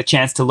ever get a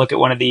chance to look at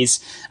one of these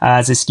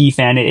as a ski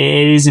fan,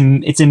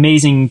 it's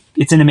amazing.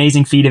 It's an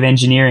amazing feat of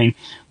engineering.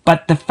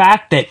 But the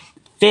fact that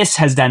FIS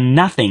has done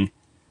nothing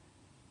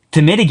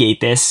to mitigate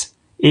this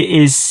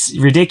is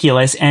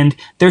ridiculous. And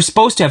they're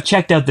supposed to have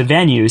checked out the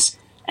venues.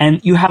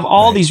 And you have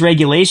all these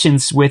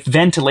regulations with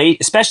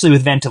especially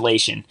with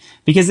ventilation,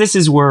 because this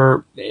is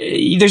where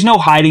there's no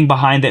hiding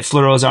behind that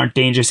fluoros aren't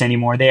dangerous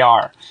anymore. They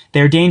are.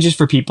 They're dangerous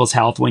for people's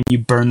health when you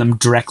burn them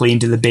directly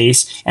into the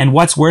base. And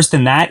what's worse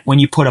than that, when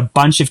you put a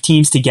bunch of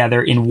teams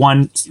together in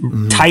one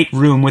tight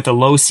room with a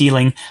low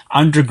ceiling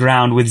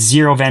underground with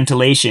zero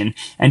ventilation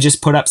and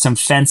just put up some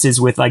fences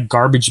with like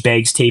garbage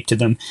bags taped to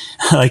them,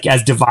 like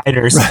as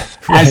dividers,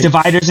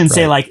 and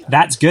say like,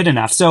 that's good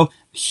enough. So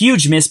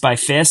huge miss by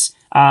FIS.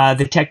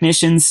 The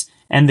technicians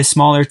and the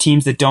smaller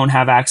teams that don't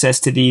have access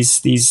to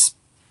these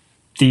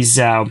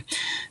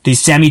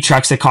semi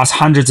trucks that cost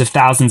hundreds of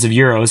thousands of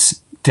euros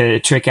to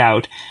trick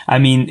out. I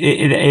mean,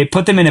 it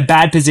put them in a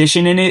bad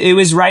position, and it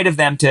was right of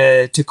them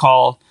to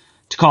call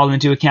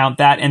into account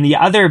that. And the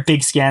other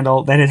big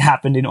scandal that had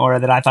happened in Ora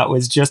that I thought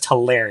was just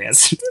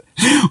hilarious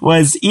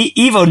was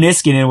Ivo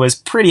Niskanen was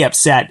pretty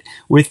upset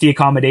with the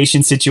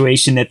accommodation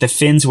situation that the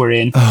Finns were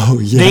in. Oh,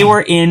 yeah. They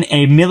were in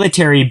a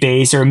military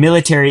base or a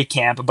military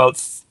camp about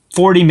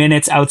 40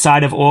 minutes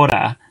outside of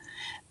Ora.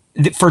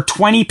 For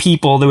 20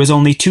 people, there was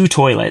only 2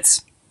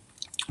 toilets.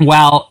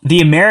 While the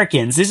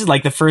Americans, this is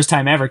like the first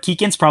time ever,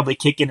 Keegan's probably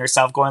kicking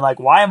herself going like,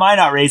 why am I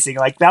not racing?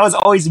 Like, that was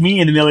always me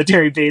in the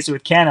military base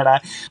with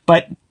Canada.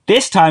 But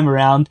this time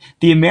around,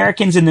 the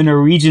Americans and the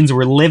Norwegians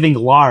were living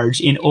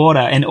large in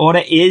Åre, and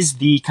Åre is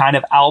the kind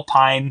of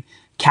alpine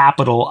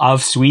capital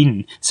of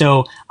Sweden.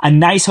 So a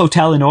nice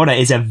hotel in Åre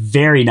is a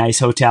very nice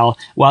hotel,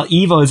 while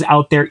Ivo is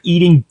out there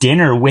eating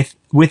dinner with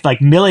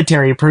like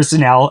military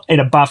personnel in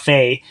a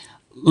buffet,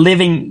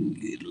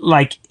 living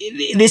like,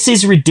 this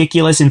is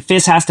ridiculous, and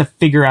FIS has to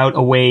figure out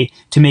a way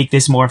to make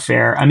this more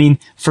fair. I mean,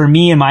 for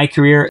me in my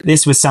career,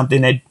 this was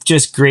something that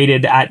just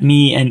grated at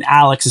me, and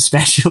Alex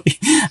especially.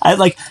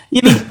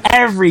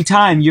 Every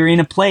time you're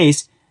in a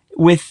place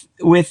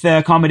with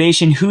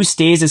accommodation, who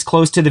stays as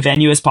close to the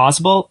venue as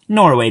possible?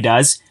 Norway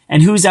does.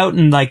 And who's out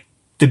in like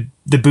the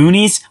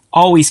boonies?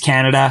 Always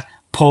Canada,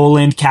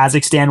 Poland,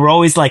 Kazakhstan. We're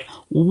always like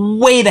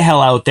way the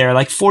hell out there,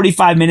 like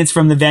 45 minutes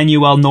from the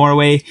venue, while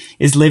Norway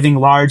is living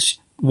large,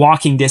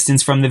 walking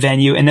distance from the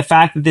venue. And the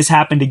fact that this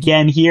happened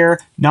again here,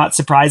 not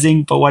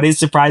surprising, but what is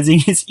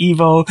surprising is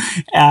Ivo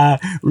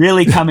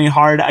really coming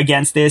hard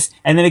against this.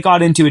 And then it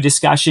got into a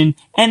discussion,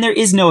 and there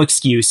is no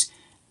excuse.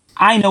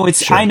 I know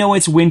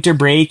it's winter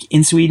break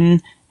in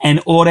Sweden, and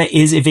Åre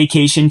is a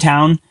vacation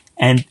town,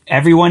 and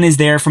everyone is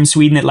there from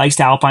Sweden that likes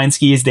to alpine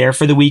ski is there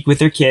for the week with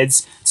their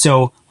kids.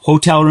 So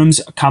hotel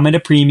rooms come at a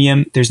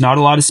premium. There's not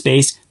a lot of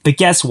space, but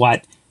guess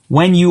what?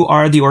 When you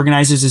are the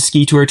organizers of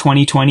Ski Tour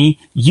 2020,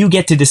 you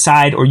get to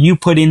decide, or you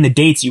put in the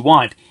dates you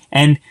want.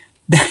 And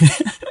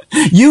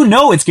you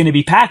know it's going to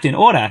be packed in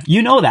Åre.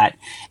 You know that.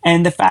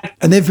 And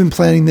they've been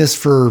planning this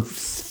for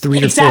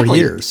 3 to 4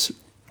 years.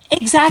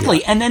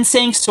 Exactly. Yeah. And then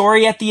saying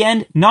sorry at the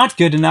end, not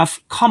good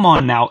enough. Come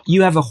on now.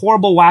 You have a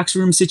horrible wax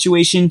room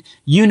situation.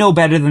 You know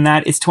better than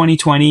that. It's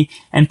 2020.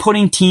 And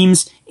putting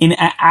teams in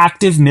an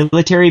active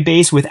military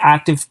base with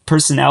active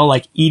personnel,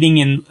 like eating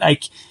in,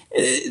 like,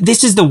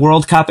 this is the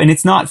World Cup, and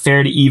it's not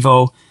fair to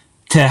Ivo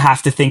to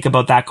have to think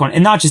about that.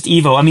 And not just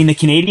Ivo. I mean, the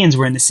Canadians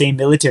were in the same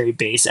military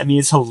base. I mean,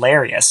 it's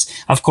hilarious.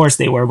 Of course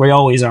they were. We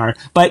always are.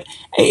 But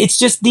it's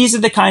just, these are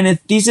the kind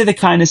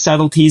of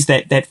subtleties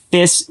that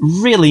FIS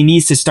really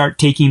needs to start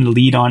taking the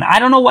lead on. I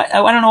don't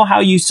know how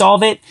you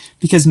solve it,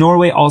 because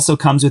Norway also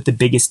comes with the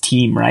biggest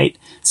team, right?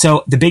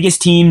 So the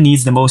biggest team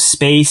needs the most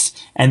space.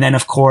 And then,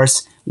 of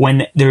course,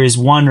 when there is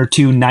 1 or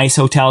 2 nice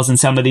hotels in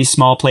some of these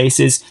small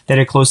places that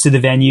are close to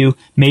the venue,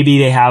 maybe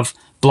they have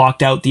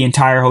blocked out the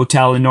entire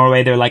hotel in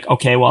Norway. They're like,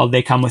 okay, well,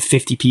 they come with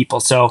 50 people,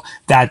 so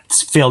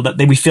that's filled up.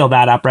 We fill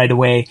that up right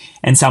away.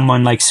 And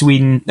someone like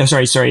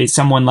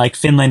someone like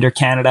Finland or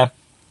Canada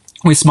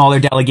with smaller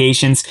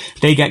delegations,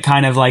 they get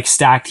kind of like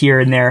stacked here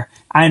and there.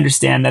 I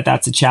understand that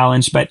that's a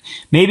challenge, but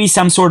maybe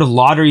some sort of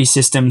lottery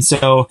system,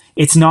 so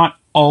it's not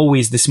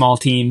always the small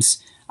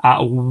teams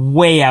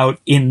way out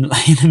in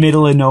the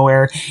middle of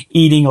nowhere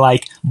eating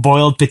like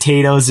boiled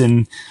potatoes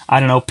and, I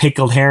don't know,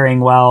 pickled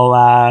herring,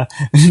 while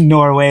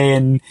Norway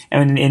and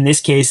in this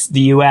case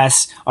the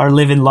US are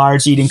living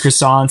large, eating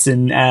croissants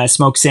and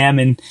smoked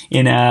salmon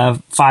in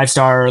a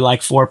 5-star or like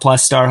 4+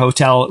 star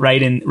hotel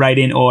right in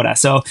Åre.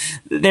 So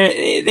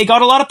they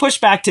got a lot of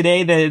pushback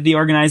today, the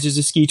organizers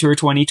of Ski Tour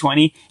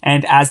 2020,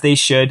 and as they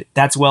should.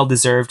 That's well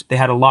deserved. They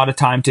had a lot of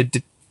time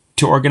to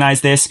organize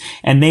this,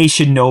 and they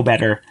should know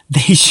better.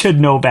 They should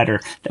know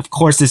better. Of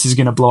course, this is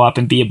going to blow up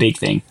and be a big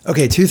thing.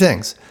 Okay, 2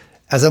 things.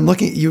 As I'm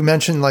looking, you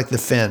mentioned like the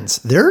Finns.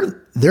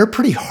 They're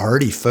pretty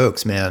hardy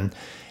folks, man.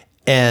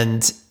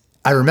 And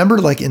I remember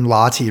like in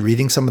Lahti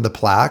reading some of the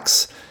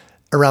plaques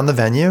around the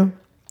venue,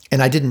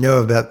 and I didn't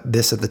know about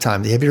this at the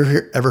time. Have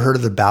you ever heard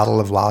of the Battle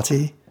of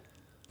Lahti?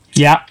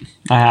 Yeah,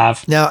 I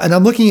have. Now, and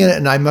I'm looking at it,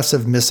 and I must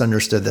have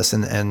misunderstood this.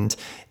 And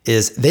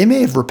is they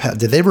may have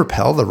did they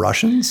repel the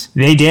Russians?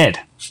 They did.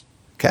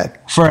 Okay.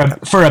 For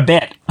a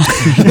bit.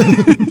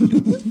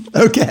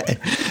 Okay.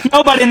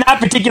 No, but in that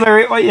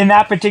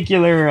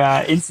particular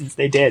instance,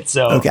 they did.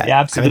 So okay.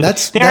 Yeah, absolutely. I mean,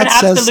 that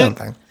says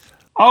something.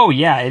 Oh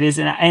yeah, it is,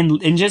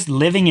 and just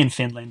living in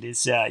Finland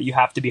is you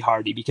have to be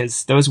hardy,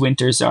 because those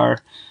winters are,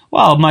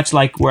 well, much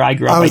like where I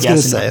grew up, I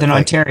guess, in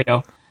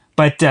Ontario.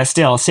 But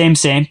still, same.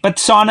 But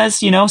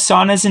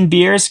saunas and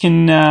beers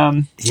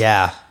can.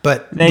 Yeah,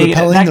 but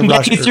that can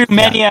get you through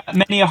many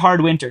a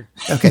hard winter.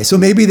 Okay, so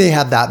maybe they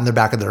had that in the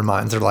back of their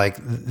minds. They're like,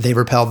 they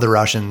repelled the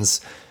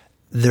Russians.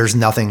 There's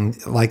nothing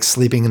like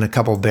sleeping in a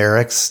couple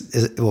barracks.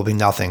 It will be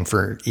nothing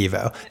for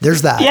Ivo.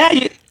 There's that.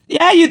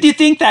 Yeah, you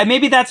think that.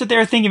 Maybe that's what they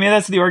were thinking. Maybe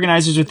that's what the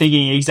organizers are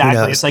thinking.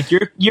 Exactly. It's like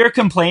you're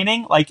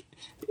complaining. Like,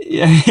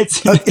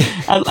 it's okay.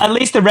 At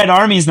least the Red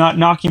Army is not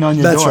knocking on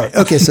your door. That's right.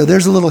 Okay, so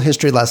there's a little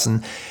history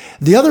lesson.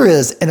 The other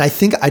is, and I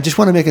think I just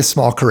want to make a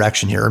small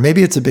correction here, or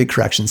maybe it's a big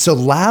correction. So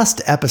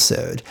last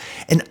episode,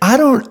 and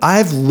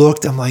I've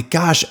looked, I'm like,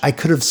 gosh, I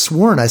could have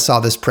sworn I saw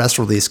this press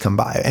release come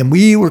by. And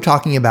we were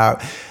talking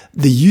about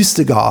the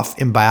Ustagov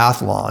in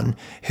biathlon,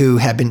 who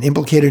had been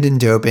implicated in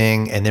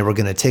doping, and they were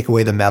going to take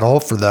away the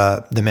medal for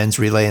the men's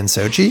relay in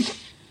Sochi.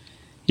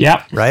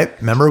 Yeah. Right?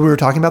 Remember we were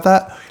talking about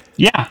that?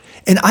 Yeah.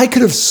 And I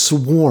could have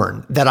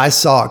sworn that I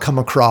saw it come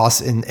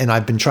across, and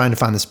I've been trying to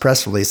find this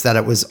press release, that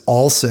it was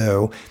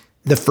also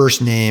the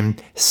first name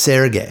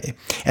Sergey.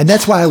 And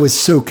that's why I was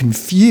so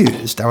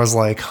confused. I was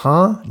like,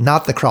 huh?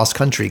 Not the cross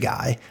country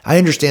guy. I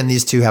understand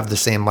these two have the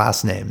same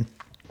last name.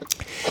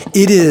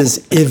 It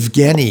is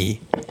Evgeny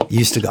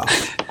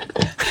Ustugov.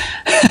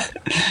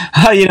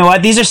 Oh, you know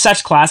what? These are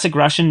such classic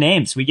Russian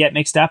names. We get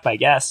mixed up, I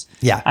guess.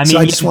 Yeah. I mean, so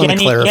I just want to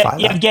clarify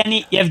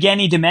that.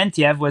 Yevgeny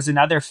Dementiev was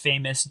another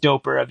famous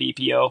doper of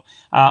EPO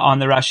on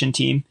the Russian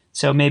team.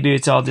 So maybe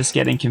it's all just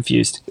getting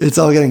confused. It's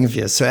all getting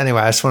confused. So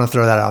anyway, I just want to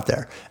throw that out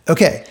there.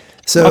 Okay.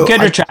 So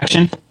good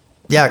retraction.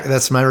 Yeah,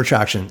 that's my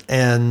retraction.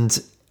 And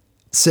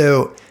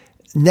so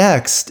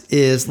next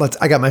is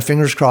I got my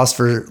fingers crossed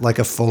for like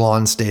a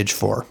full-on stage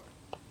 4.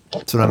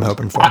 That's what I'm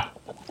hoping for.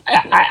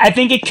 I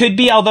think it could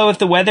be, although if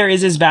the weather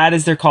is as bad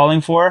as they're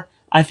calling for,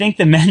 I think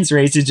the men's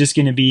race is just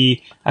going to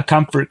be a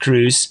comfort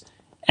cruise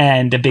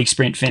and a big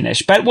sprint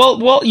finish. But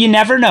well, you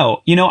never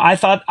know. You know, I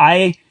thought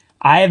I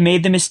have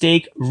made the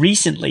mistake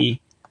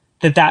recently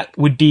that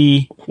would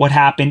be what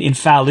happened in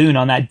Falun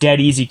on that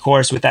dead easy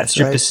course with that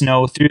strip of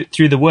snow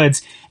through the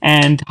woods.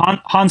 And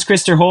Hans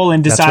Christer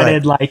Holland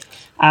decided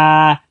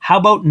how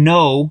about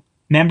no?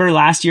 Remember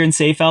last year in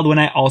Seefeld when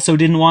I also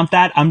didn't want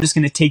that? I'm just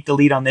going to take the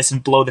lead on this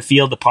and blow the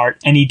field apart.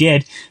 And he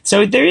did.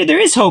 So there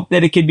is hope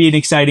that it could be an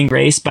exciting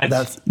race, but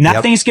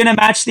nothing's going to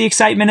match the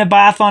excitement of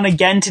biathlon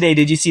again today.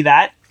 Did you see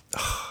that?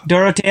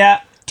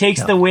 Dorotea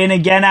takes the win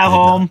again at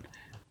home.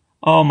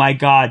 Oh my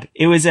God.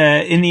 It was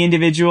in the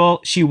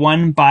individual. She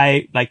won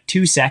by like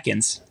 2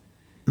 seconds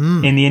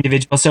in the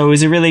individual. So it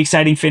was a really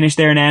exciting finish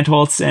there in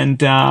Antholz.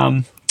 And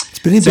it's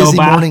been a busy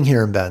morning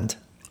here in Bend.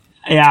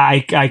 Yeah,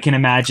 I can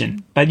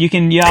imagine. But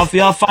you'll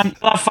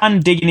have fun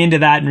digging into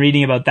that and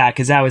reading about that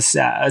because that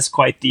was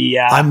quite the.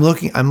 I'm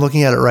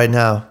looking at it right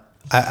now.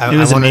 I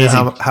was wonder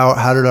amazing.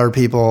 how did our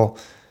people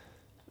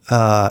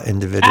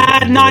individual?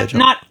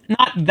 Not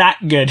that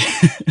good,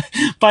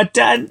 but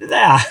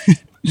yeah.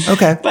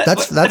 Okay,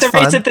 that's fun.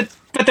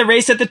 But the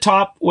race at the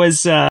top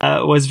was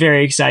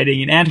very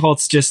exciting, and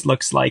Antholz just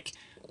looks like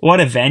what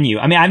a venue.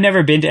 I mean, I've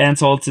never been to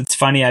Antholz. It's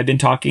funny. I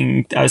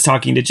was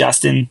talking to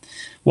Justin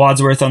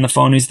Wadsworth on the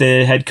phone, who's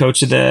the head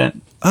coach of the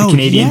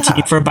Canadian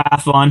team for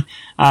biathlon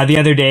the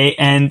other day,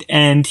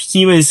 and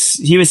he was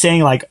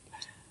saying like,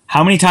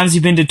 how many times have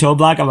you been to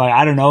Toblach? I'm like,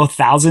 I don't know,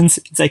 thousands.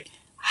 It's like,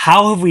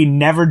 how have we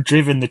never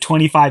driven the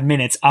 25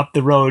 minutes up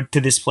the road to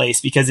this place?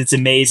 Because it's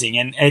amazing,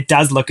 and it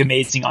does look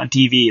amazing on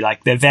TV.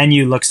 Like the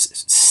venue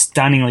looks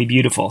stunningly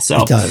beautiful.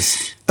 So it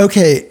does.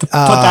 Okay, put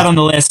that on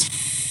the list.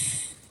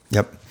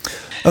 Yep.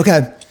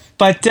 Okay.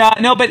 But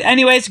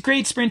anyways,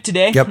 great sprint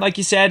today, like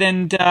you said,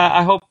 and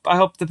I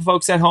hope the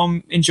folks at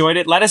home enjoyed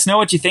it. Let us know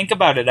what you think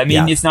about it. I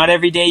mean, it's not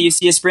every day you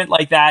see a sprint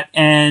like that,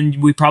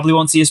 and we probably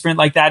won't see a sprint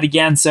like that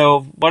again.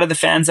 So, what are the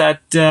fans out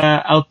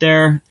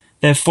there?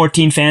 The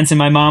 14 fans and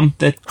my mom.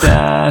 That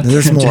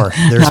there's more.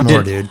 There's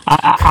more, dude.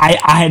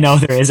 I know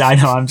there is. I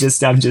know. I'm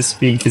just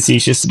being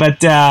facetious,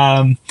 but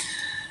no.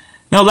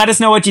 Let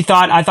us know what you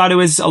thought. I thought it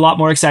was a lot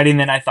more exciting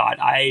than I thought.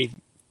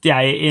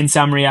 In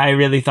summary, I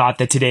really thought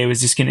that today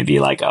was just going to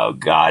be like, oh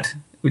God,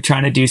 we're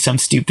trying to do some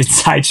stupid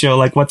sideshow.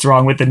 Like, what's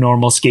wrong with the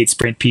normal skate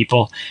sprint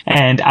people?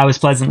 And I was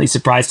pleasantly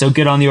surprised. So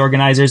good on the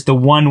organizers. The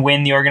one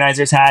win the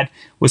organizers had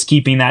was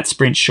keeping that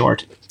sprint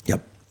short.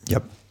 Yep.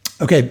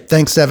 Okay.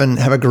 Thanks, Evan.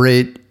 Have a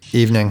great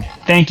evening.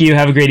 Thank you.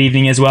 Have a great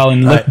evening as well.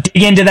 And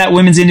dig into that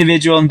women's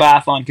individual in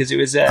biathlon because it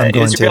was a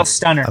real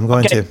stunner. I'm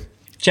going to.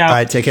 Ciao. All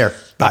right. Take care.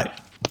 Bye.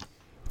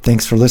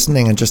 Thanks for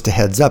listening. And just a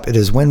heads up, it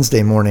is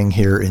Wednesday morning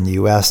here in the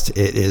US.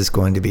 It is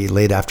going to be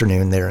late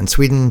afternoon there in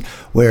Sweden,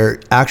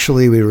 where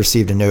actually we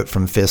received a note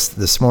from FIS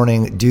this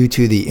morning due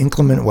to the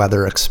inclement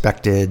weather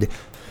expected.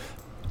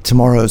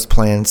 Tomorrow's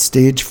planned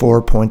stage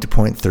 4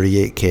 point-to-point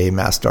 38K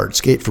mass start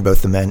skate for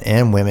both the men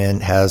and women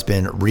has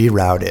been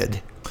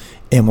rerouted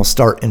and will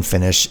start and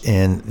finish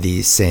in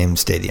the same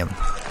stadium.